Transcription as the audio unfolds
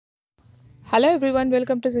Hello everyone,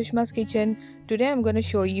 welcome to Sushma's kitchen. Today I'm going to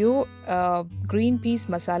show you green peas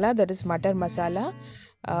masala, that is Matar Masala.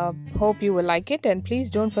 Hope you will like it, and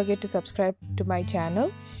please don't forget to subscribe to my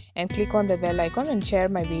channel and click on the bell icon and share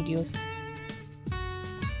my videos.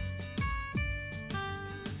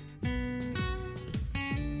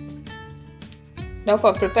 Now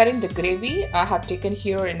for preparing the gravy, I have taken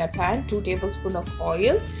here in a pan 2 tablespoons of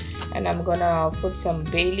oil, and I'm gonna put some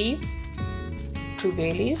bay leaves, 2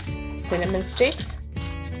 bay leaves, cinnamon sticks,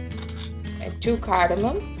 and 2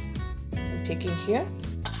 cardamom. I'm taking here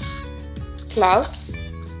cloves,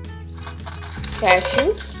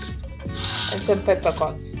 cashews, and some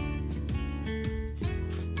peppercorns.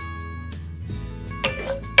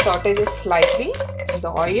 Saute this slightly in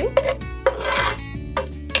the oil.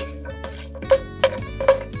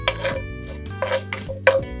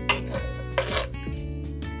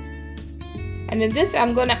 And in this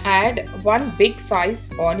I'm gonna add 1 big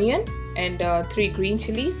size onion and 3 green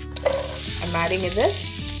chilies. I'm adding in this.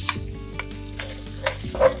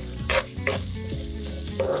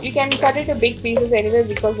 You can cut it to big pieces anyway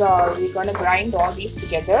because we're gonna grind all these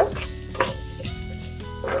together.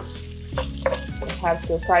 You have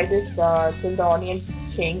to fry this till the onion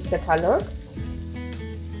change the color.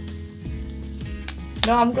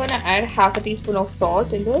 Now I'm gonna add half a teaspoon of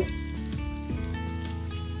salt in this,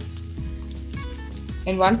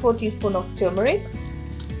 and 1/4 teaspoon of turmeric,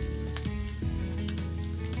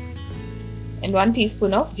 and 1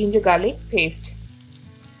 teaspoon of ginger garlic paste,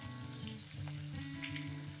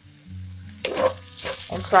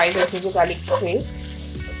 and fry the ginger garlic paste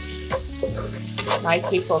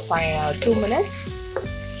nicely for 2 minutes.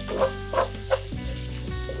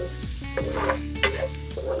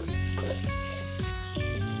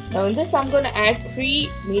 Now in this I'm going to add 3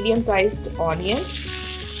 medium-sized onions.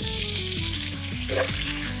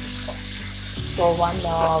 So 1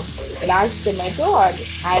 large tomato, I'm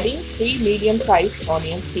adding 3 medium-sized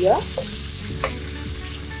onions here,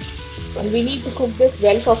 and we need to cook this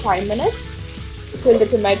well for 5 minutes till the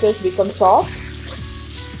tomatoes become soft.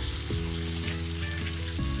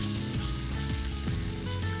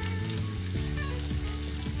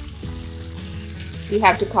 We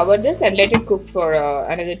have to cover this and let it cook for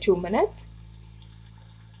another 2 minutes.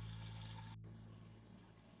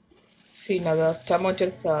 See, now the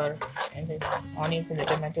tomatoes and the onions and the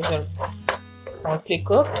tomatoes are mostly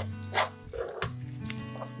cooked.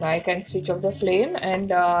 Now I can switch off the flame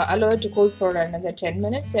and allow it to cook for another 10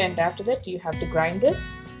 minutes, and after that you have to grind this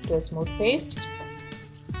to a smooth paste.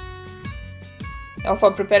 Now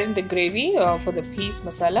for preparing the gravy for the peas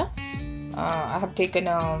masala, I have taken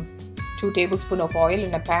 2 tablespoons of oil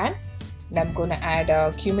in a pan, and I'm going to add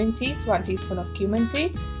cumin seeds, 1 teaspoon of cumin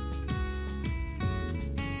seeds,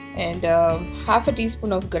 and half a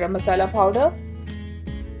teaspoon of garam masala powder,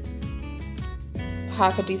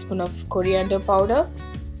 half a teaspoon of coriander powder,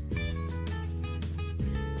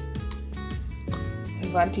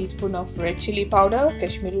 and 1 teaspoon of red chili powder,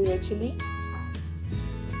 Kashmiri red chili,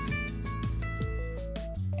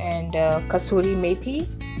 and kasuri methi,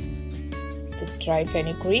 the dry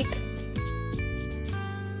fenugreek.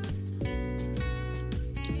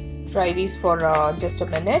 Fry these for just a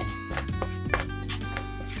minute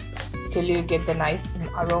till you get the nice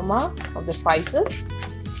aroma of the spices.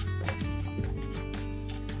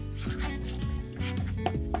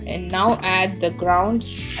 And now add the ground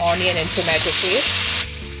onion and tomato paste.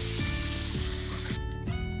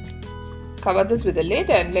 Cover this with a lid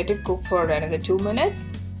and let it cook for another 2 minutes.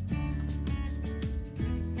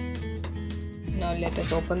 Now let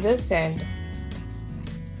us open this, and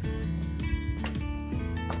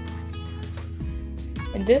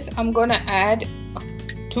in this I'm gonna add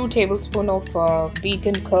 2 tablespoons of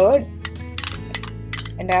beaten curd,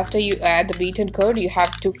 and after you add the beaten curd you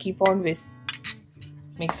have to keep on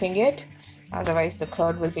mixing it, otherwise the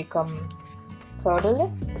curd will become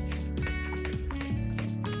curdled.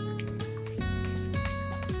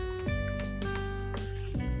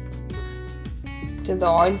 Till the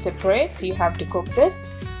oil separates, you have to cook this.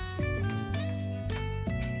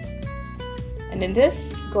 And in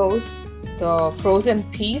this goes the frozen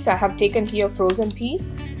peas. I have taken here frozen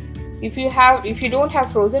peas. If you don't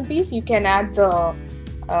have frozen peas, you can add the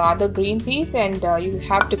other green peas, and you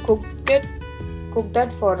have to cook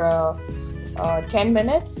that for 10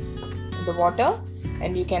 minutes in the water,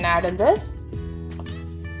 and you can add in this.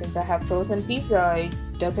 Since I have frozen peas, it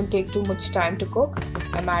doesn't take too much time to cook.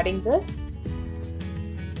 I'm adding this.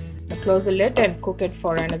 Now close the lid and cook it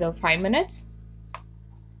for another 5 minutes.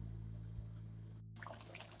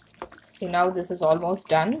 See, now this is almost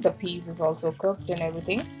done. The peas is also cooked and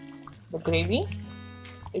everything, the gravy.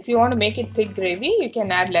 If you want to make it thick gravy, you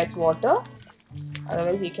can add less water.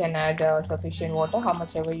 Otherwise you can add sufficient water, how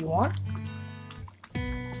much ever you want.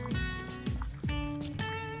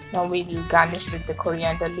 Now we'll garnish with the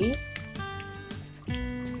coriander leaves.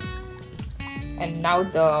 And now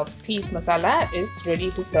the peas masala is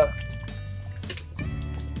ready to serve.